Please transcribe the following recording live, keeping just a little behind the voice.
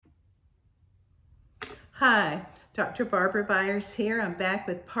Hi, Dr. Barbara Byers here. I'm back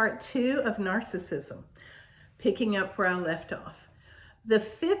with part 2 of Narcissism, picking up where I left off. The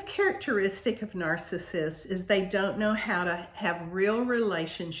fifth characteristic of narcissists is they don't know how to have real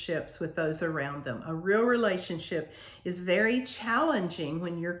relationships with those around them. A real relationship is very challenging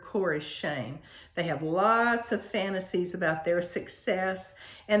when your core is shame. They have lots of fantasies about their success,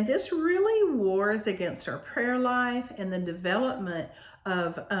 and this really wars against our prayer life and the development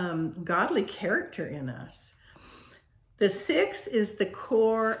of godly character in us. The sixth is the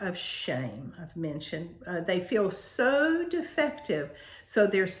core of shame, I've mentioned. They feel so defective, so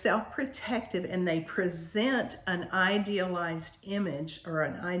they're self-protective, and they present an idealized image or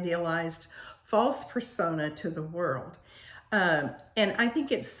an idealized false persona to the world. And I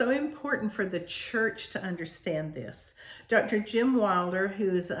think it's so important for the church to understand this. Dr. Jim Wilder,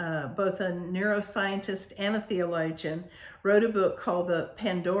 who's both a neuroscientist and a theologian, wrote a book called The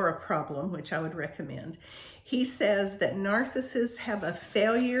Pandora Problem, which I would recommend. He says that narcissists have a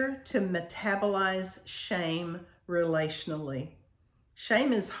failure to metabolize shame relationally.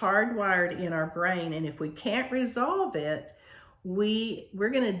 Shame is hardwired in our brain, and if we can't resolve it, we're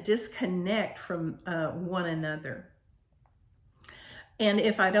going to disconnect from one another. And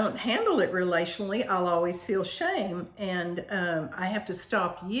if I don't handle it relationally, I'll always feel shame, and I have to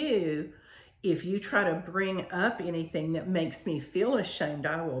stop you. If you try to bring up anything that makes me feel ashamed,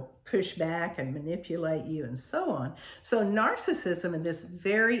 I will push back and manipulate you and so on. So narcissism is this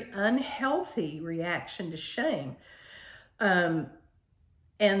very unhealthy reaction to shame. And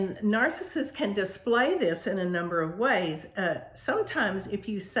narcissists can display this in a number of ways. Sometimes if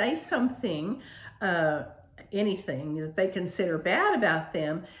you say something, anything that they consider bad about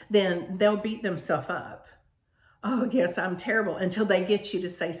them, then they'll beat themselves up. Oh, yes, I'm terrible, until they get you to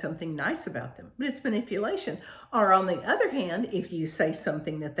say something nice about them. But it's manipulation. Or on the other hand, if you say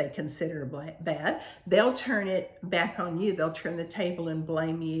something that they consider bad, they'll turn it back on you. They'll turn the table and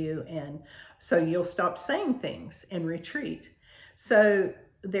blame you. And so you'll stop saying things and retreat. So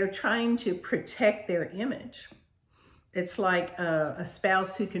they're trying to protect their image. It's like a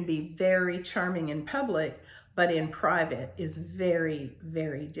spouse who can be very charming in public, but in private is very,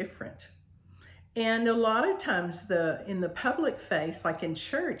 very different. And a lot of times in the public face, like in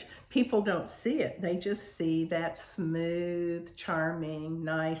church, people don't see it. They just see that smooth, charming,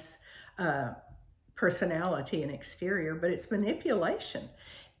 nice personality and exterior, but it's manipulation.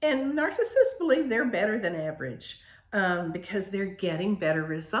 And narcissists believe they're better than average because they're getting better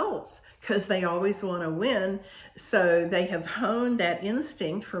results because they always want to win. So they have honed that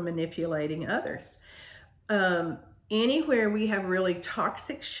instinct for manipulating others. Anywhere we have really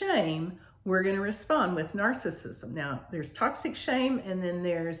toxic shame, we're going to respond with narcissism. Now, there's toxic shame, and then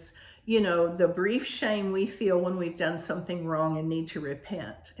there's, the brief shame we feel when we've done something wrong and need to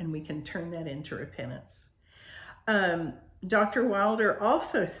repent, and we can turn that into repentance. Dr. Wilder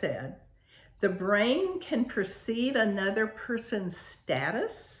also said, the brain can perceive another person's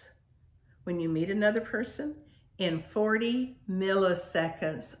status when you meet another person in 40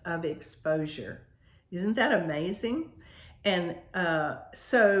 milliseconds of exposure. Isn't that amazing? And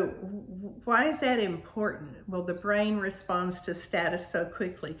so why is that important? Well, the brain responds to status so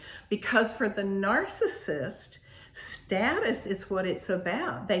quickly because for the narcissist, status is what it's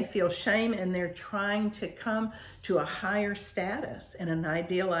about. They feel shame and they're trying to come to a higher status and an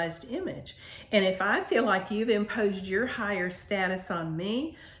idealized image. And if I feel like you've imposed your higher status on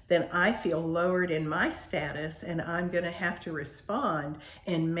me, then I feel lowered in my status and I'm going to have to respond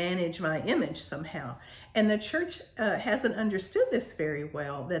and manage my image somehow. And the church hasn't understood this very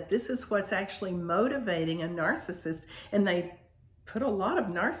well, that this is what's actually motivating a narcissist. And they put a lot of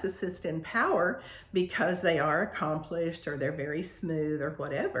narcissists in power because they are accomplished or they're very smooth or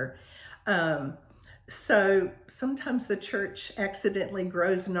whatever. So sometimes the church accidentally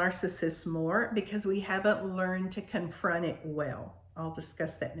grows narcissists more because we haven't learned to confront it well. I'll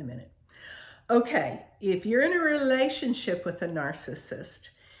discuss that in a minute. Okay, if you're in a relationship with a narcissist,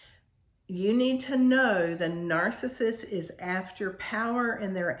 you need to know the narcissist is after power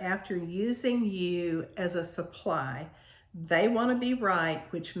and they're after using you as a supply. They want to be right,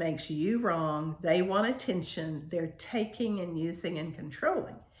 which makes you wrong. They want attention. They're taking and using and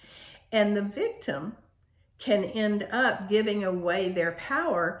controlling. And the victim can end up giving away their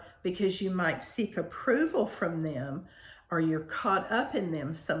power because you might seek approval from them or you're caught up in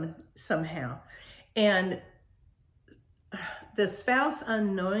them somehow. And the spouse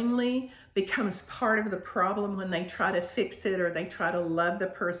unknowingly becomes part of the problem when they try to fix it or they try to love the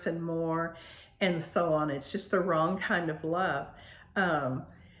person more and so on. It's just the wrong kind of love.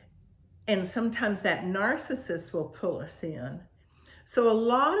 And sometimes that narcissist will pull us in. So a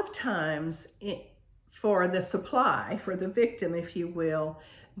lot of times for the supply, for the victim, if you will,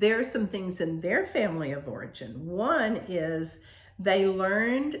 there are some things in their family of origin. One is they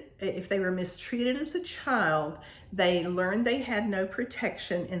learned, if they were mistreated as a child, they learned they had no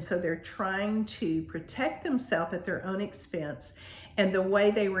protection, and so they're trying to protect themselves at their own expense. And the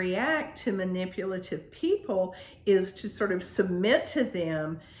way they react to manipulative people is to sort of submit to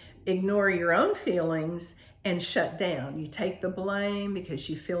them, ignore your own feelings, and shut down. You take the blame because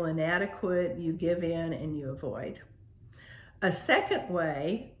you feel inadequate, you give in, and you avoid. A second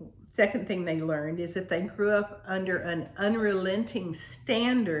thing they learned is if they grew up under an unrelenting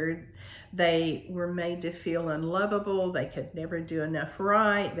standard, they were made to feel unlovable, they could never do enough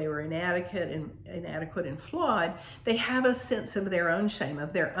right, they were inadequate and flawed. They have a sense of their own shame,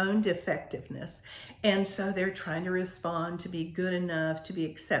 of their own defectiveness. And so they're trying to respond to be good enough, to be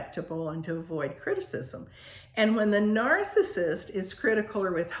acceptable, and to avoid criticism. And when the narcissist is critical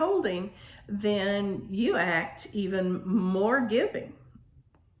or withholding, then you act even more giving.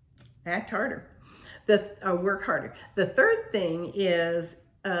 Act harder, work harder. The third thing is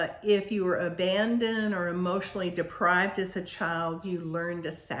if you were abandoned or emotionally deprived as a child, you learn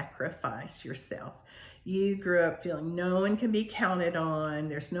to sacrifice yourself. You grew up feeling no one can be counted on,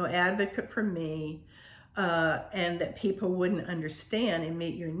 there's no advocate for me, and that people wouldn't understand and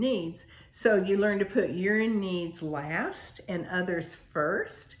meet your needs. So you learn to put your needs last and others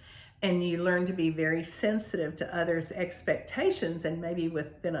first. And you learn to be very sensitive to others' expectations. And maybe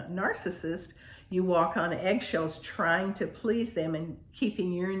with being a narcissist, you walk on eggshells trying to please them and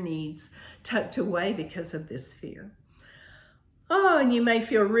keeping your needs tucked away because of this fear. Oh, and you may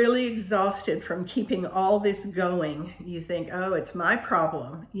feel really exhausted from keeping all this going. You think, oh, it's my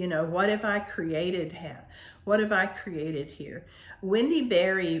problem. You know, what have I created? What have I created here? Wendy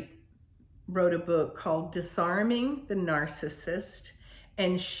Berry wrote a book called Disarming the Narcissist.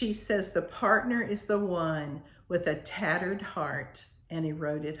 And she says the partner is the one with a tattered heart and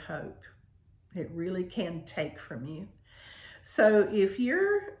eroded hope. It really can take from you. So if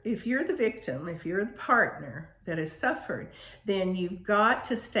you're the victim, if you're the partner that has suffered, then you've got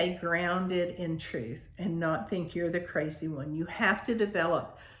to stay grounded in truth and not think you're the crazy one. You have to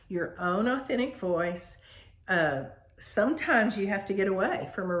develop your own authentic voice. Sometimes you have to get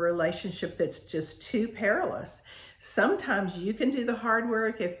away from a relationship that's just too perilous. Sometimes you can do the hard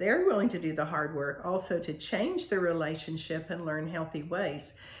work if they're willing to do the hard work, also to change the relationship and learn healthy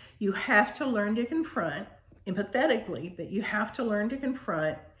ways. You have to learn to confront empathetically, but you have to learn to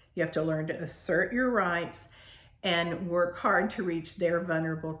confront. You have to learn to assert your rights and work hard to reach their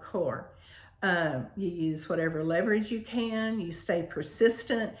vulnerable core. You use whatever leverage you can. You stay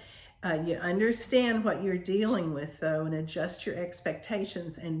persistent. You understand what you're dealing with, though, and adjust your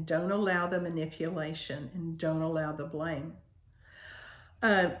expectations, and don't allow the manipulation and don't allow the blame.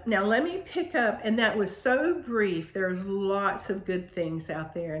 Now, let me pick up, and that was so brief. There's lots of good things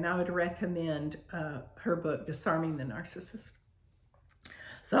out there, and I would recommend her book, Disarming the Narcissist.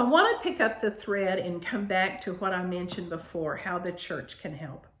 So I want to pick up the thread and come back to what I mentioned before, how the church can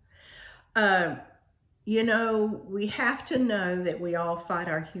help. You know, we have to know that we all fight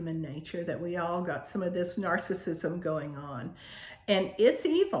our human nature, that we all got some of this narcissism going on, and it's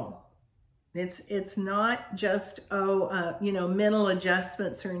evil. It's not just, mental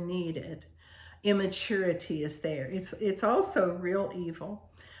adjustments are needed. Immaturity is there. It's also real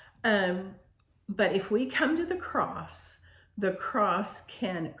evil. But if we come to the cross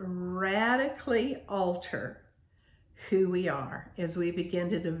can radically alter who we are as we begin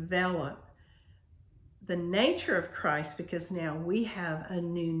to develop the nature of Christ, because now we have a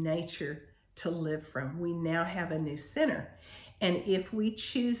new nature to live from. We now have a new center. And if we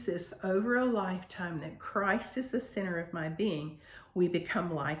choose this over a lifetime, that Christ is the center of my being, we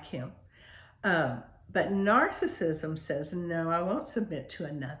become like him. But narcissism says, no, I won't submit to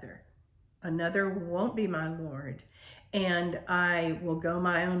another. Another won't be my Lord. And I will go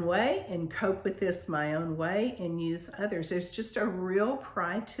my own way and cope with this my own way and use others. There's just a real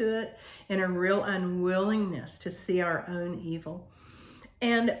pride to it and a real unwillingness to see our own evil.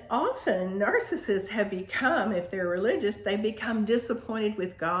 And often narcissists have become, if they're religious, they become disappointed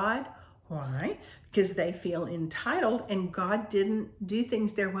with God. Why? Because they feel entitled and God didn't do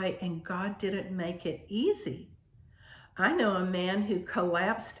things their way and God didn't make it easy. I know a man who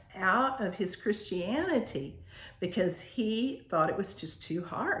collapsed out of his Christianity because he thought it was just too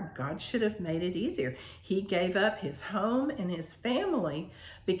hard. God should have made it easier. He gave up his home and his family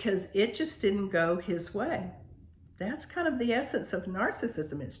because it just didn't go his way. That's kind of the essence of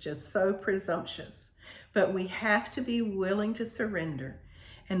narcissism. It's just so presumptuous. But we have to be willing to surrender.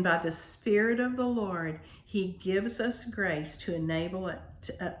 And by the Spirit of the Lord, he gives us grace to enable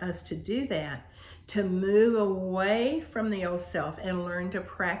us to do that, to move away from the old self and learn to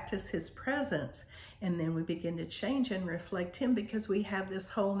practice his presence. And then we begin to change and reflect him because we have this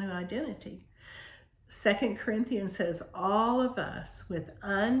whole new identity. 2 Corinthians says, all of us with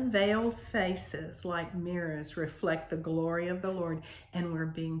unveiled faces like mirrors reflect the glory of the Lord, and we're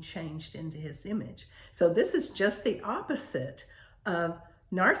being changed into his image. So this is just the opposite of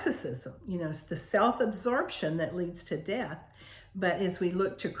narcissism. You know, it's the self-absorption that leads to death. But as we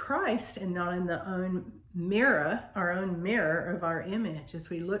look to Christ and not in the own mirror, our own mirror of our image, as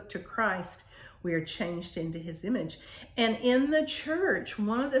we look to Christ, we are changed into his image. And in the church,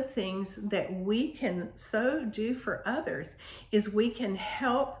 one of the things that we can so do for others is we can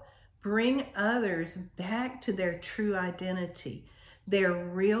help bring others back to their true identity, their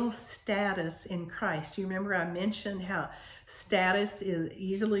real status in Christ. You remember I mentioned how status is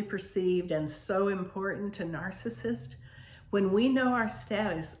easily perceived and so important to narcissists? When we know our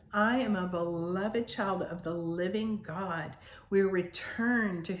status, I am a beloved child of the living God. We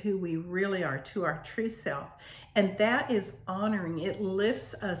return to who we really are, to our true self. And that is honoring. It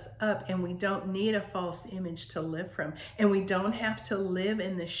lifts us up, and we don't need a false image to live from. And we don't have to live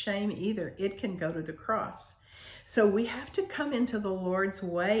in the shame either. It can go to the cross. So we have to come into the Lord's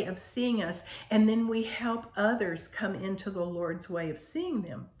way of seeing us, and then we help others come into the Lord's way of seeing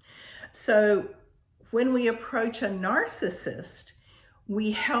them. So when we approach a narcissist,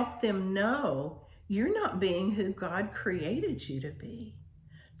 we help them know you're not being who God created you to be.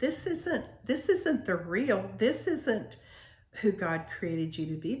 This isn't the real. This isn't who God created you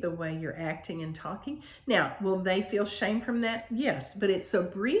to be, the way you're acting and talking. Now, will they feel shame from that? Yes, but it's a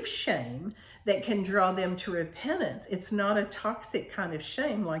brief shame that can draw them to repentance. It's not a toxic kind of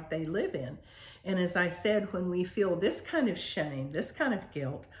shame like they live in. And as I said, when we feel this kind of shame, this kind of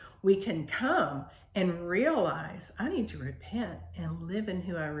guilt, we can come and realize I need to repent and live in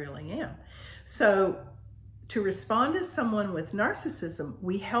who I really am. So to respond to someone with narcissism,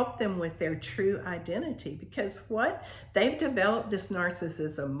 we help them with their true identity, because what? They've developed this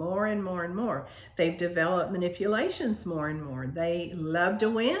narcissism more and more and more. They've developed manipulations more and more. They love to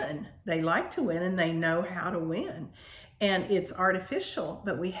win. They like to win, and they know how to win. And it's artificial,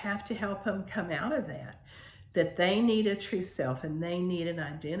 but we have to help them come out of that they need a true self, and they need an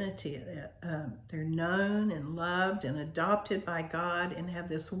identity. They're known and loved and adopted by God and have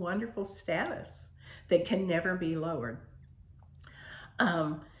this wonderful status that can never be lowered.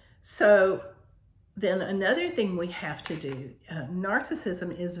 So then another thing we have to do,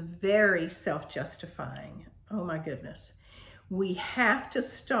 narcissism is very self-justifying. Oh my goodness. We have to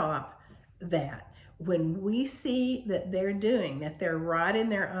stop that. When we see that they're right in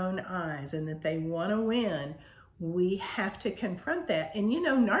their own eyes and that they want to win, we have to confront that. And you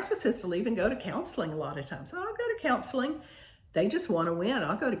know, narcissists will even go to counseling a lot of times. Oh, I'll go to counseling. They just want to win.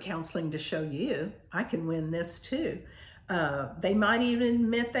 I'll go to counseling to show you I can win this too. They might even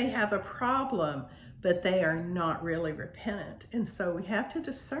admit they have a problem, but they are not really repentant. And so we have to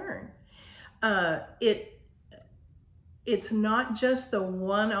discern. It's not just the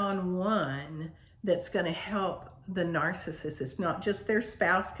one-on-one that's going to help the narcissist. It's not just their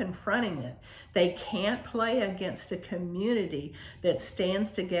spouse confronting it. They can't play against a community that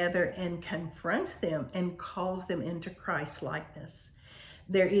stands together and confronts them and calls them into Christ-likeness.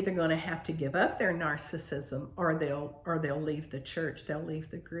 They're either going to have to give up their narcissism, or they'll leave the church, they'll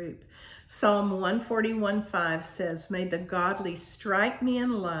leave the group. Psalm 141:5 says, "May the godly strike me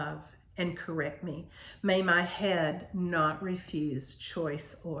in love and correct me. May my head not refuse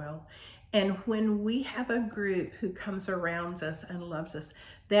choice oil." And when we have a group who comes around us and loves us,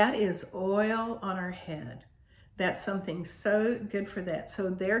 that is oil on our head. That's something so good for that. So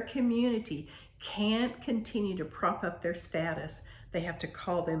their community can't continue to prop up their status. They have to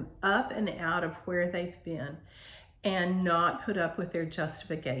call them up and out of where they've been and not put up with their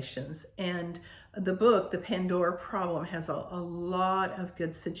justifications. And the book, The Pandora Problem, has a lot of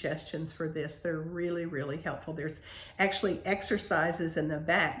good suggestions for this. They're really, really helpful. There's actually exercises in the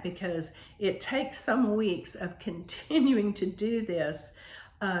back, because it takes some weeks of continuing to do this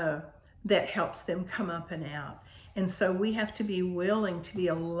that helps them come up and out. And so we have to be willing to be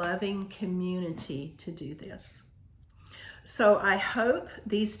a loving community to do this. So I hope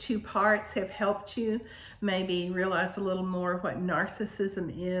these two parts have helped you maybe realize a little more what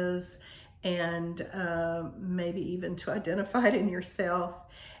narcissism is, and maybe even to identify it in yourself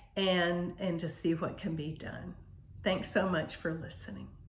and to see what can be done. Thanks so much for listening.